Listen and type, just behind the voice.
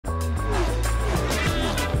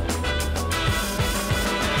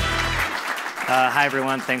Hi,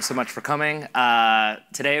 everyone. Thanks so much for coming.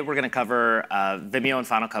 Today, we're going to cover Vimeo and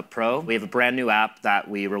Final Cut Pro. We have a brand new app that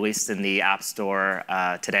we released in the App Store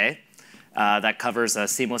today that covers a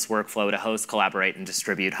seamless workflow to host, collaborate, and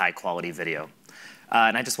distribute high-quality video.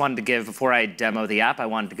 And I just wanted to give, before I demo the app, I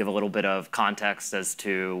wanted to give a little bit of context as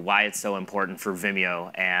to why it's so important for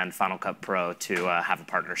Vimeo and Final Cut Pro to have a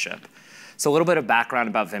partnership. So a little bit of background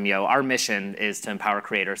about Vimeo. Our mission is to empower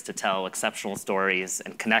creators to tell exceptional stories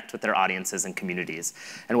and connect with their audiences and communities.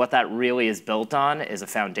 And what that really is built on is a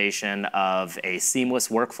foundation of a seamless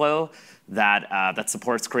workflow that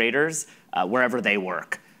supports creators wherever they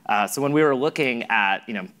work. So when we were looking at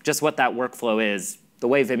just what that workflow is, the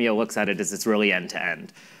way Vimeo looks at it is it's really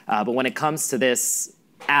end-to-end. But when it comes to this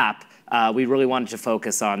app, we really wanted to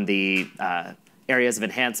focus on the areas of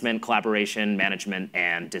enhancement, collaboration, management,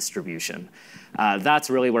 and distribution. That's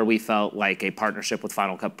really where we felt like a partnership with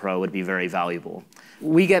Final Cut Pro would be very valuable.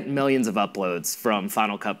 We get millions of uploads from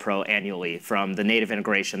Final Cut Pro annually from the native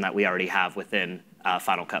integration that we already have within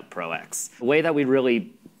Final Cut Pro X. The way that we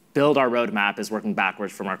really build our roadmap is working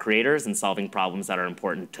backwards from our creators and solving problems that are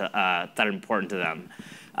important to them.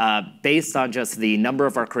 Based on just the number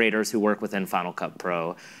of our creators who work within Final Cut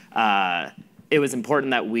Pro, it was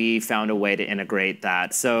important that we found a way to integrate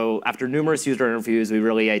that. So after numerous user interviews, we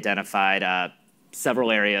really identified several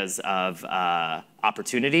areas of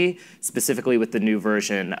opportunity, specifically with the new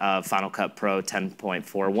version of Final Cut Pro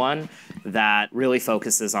 10.41 that really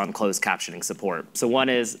focuses on closed captioning support. So one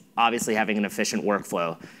is obviously having an efficient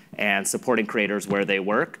workflow and supporting creators where they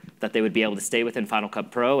work, that they would be able to stay within Final Cut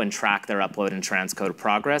Pro and track their upload and transcode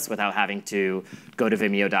progress without having to go to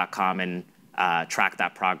Vimeo.com and track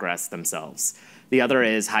that progress themselves. The other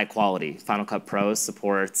is high quality. Final Cut Pro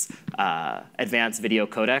supports advanced video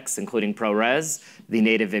codecs, including ProRes. The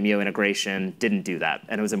native Vimeo integration didn't do that,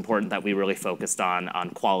 and it was important that we really focused on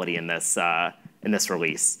quality in this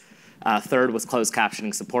release. Third was closed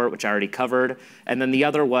captioning support, which I already covered. And then the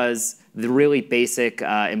other was the really basic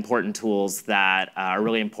important tools that are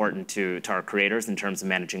really important to our creators in terms of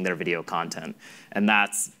managing their video content. And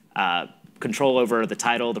that's control over the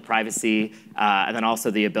title, the privacy, and then also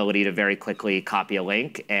the ability to very quickly copy a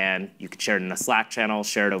link. And you can share it in a Slack channel,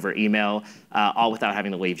 share it over email, all without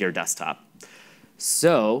having to leave your desktop.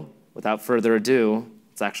 So without further ado,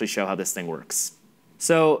 let's actually show how this thing works.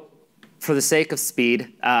 So for the sake of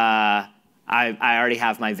speed, I already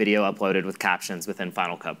have my video uploaded with captions within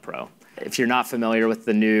Final Cut Pro. If you're not familiar with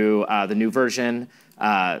the new version,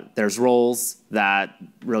 there's roles that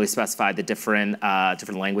really specify the different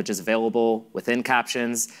languages available within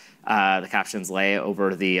captions. The captions lay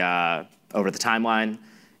over the timeline,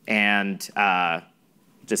 and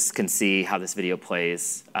just can see how this video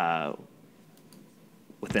plays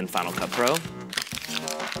within Final Cut Pro.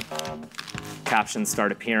 Captions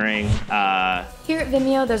start appearing. Here at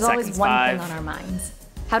Vimeo, there's always one thing on our minds: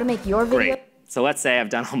 how to make your video. Great. So let's say I've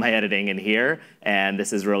done all my editing in here, and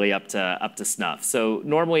this is really up to snuff. So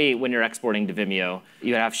normally, when you're exporting to Vimeo,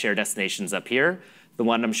 you have share destinations up here. The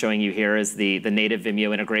one I'm showing you here is the native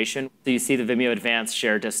Vimeo integration. So you see the Vimeo Advanced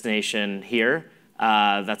share destination here.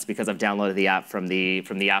 That's because I've downloaded the app from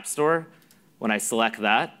the App Store. When I select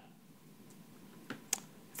that,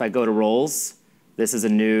 if I go to roles, this is a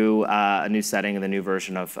new setting in the new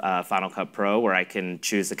version of Final Cut Pro where I can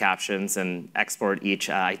choose the captions and export each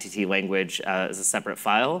ITT language as a separate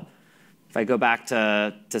file. If I go back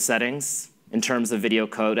to settings, in terms of video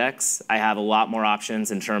codecs, I have a lot more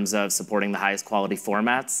options in terms of supporting the highest quality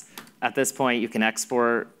formats. At this point, you can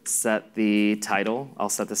export, set the title. I'll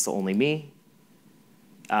set this to only me.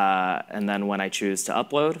 And then when I choose to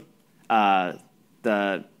upload,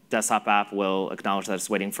 the desktop app will acknowledge that it's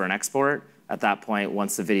waiting for an export. At that point,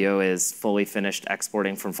 once the video is fully finished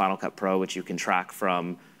exporting from Final Cut Pro, which you can track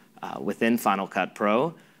from within Final Cut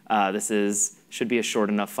Pro, this should be a short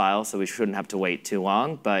enough file, so we shouldn't have to wait too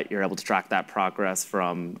long, but you're able to track that progress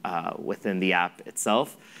from within the app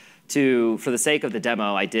itself. For the sake of the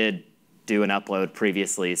demo, I did do an upload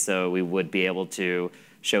previously, so we would be able to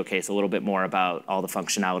showcase a little bit more about all the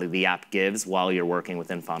functionality the app gives while you're working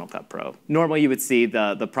within Final Cut Pro. Normally, you would see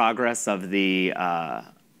the progress of the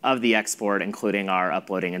export, including our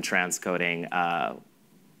uploading and transcoding,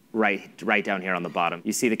 right down here on the bottom.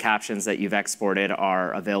 You see the captions that you've exported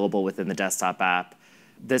are available within the desktop app.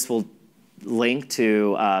 This will link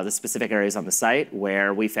to the specific areas on the site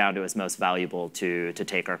where we found it was most valuable to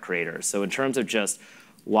take our creators. So in terms of just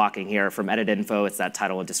walking here from edit info, it's that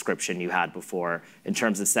title and description you had before. In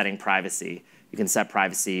terms of setting privacy, you can set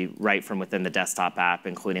privacy right from within the desktop app,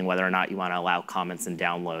 including whether or not you want to allow comments and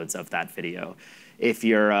downloads of that video. If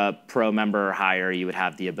you're a Pro member or higher, you would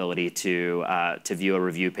have the ability to view a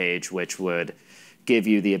review page, which would give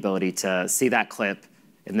you the ability to see that clip.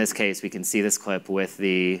 In this case, we can see this clip with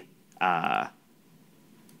the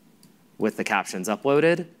captions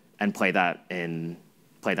uploaded and play that in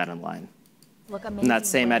line. And that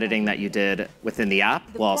same editing that you did within the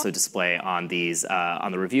app will also display on these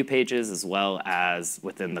on the review pages as well as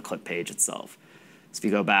within the clip page itself. So if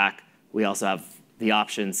you go back, we also have the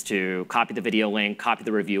options to copy the video link, copy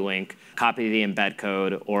the review link, copy the embed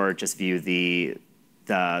code, or just view the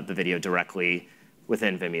video directly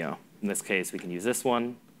within Vimeo. In this case, we can use this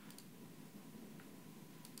one.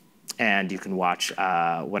 And you can watch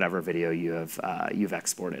whatever video you've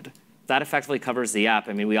exported. That effectively covers the app.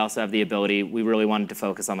 I mean, we also have the ability, we really wanted to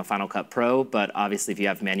focus on the Final Cut Pro, but obviously if you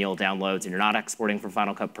have manual downloads and you're not exporting from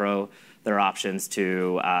Final Cut Pro, there are options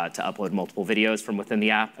to upload multiple videos from within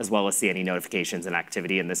the app, as well as see any notifications and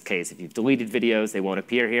activity. In this case, if you've deleted videos, they won't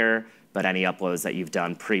appear here, but any uploads that you've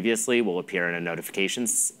done previously will appear in a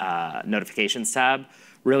notifications tab.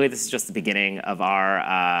 Really, this is just the beginning of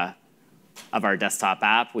our desktop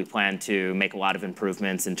app. We plan to make a lot of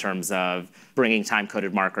improvements in terms of bringing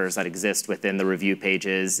time-coded markers that exist within the review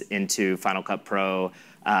pages into Final Cut Pro,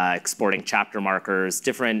 exporting chapter markers,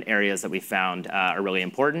 different areas that we found are really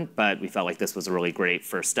important, but we felt like this was a really great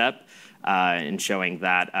first step in showing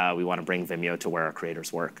that we want to bring Vimeo to where our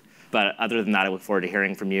creators work. But other than that, I look forward to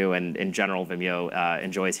hearing from you, and in general, Vimeo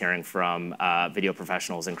enjoys hearing from video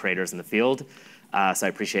professionals and creators in the field. So I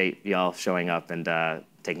appreciate y'all showing up and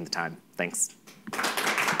taking the time. Thanks.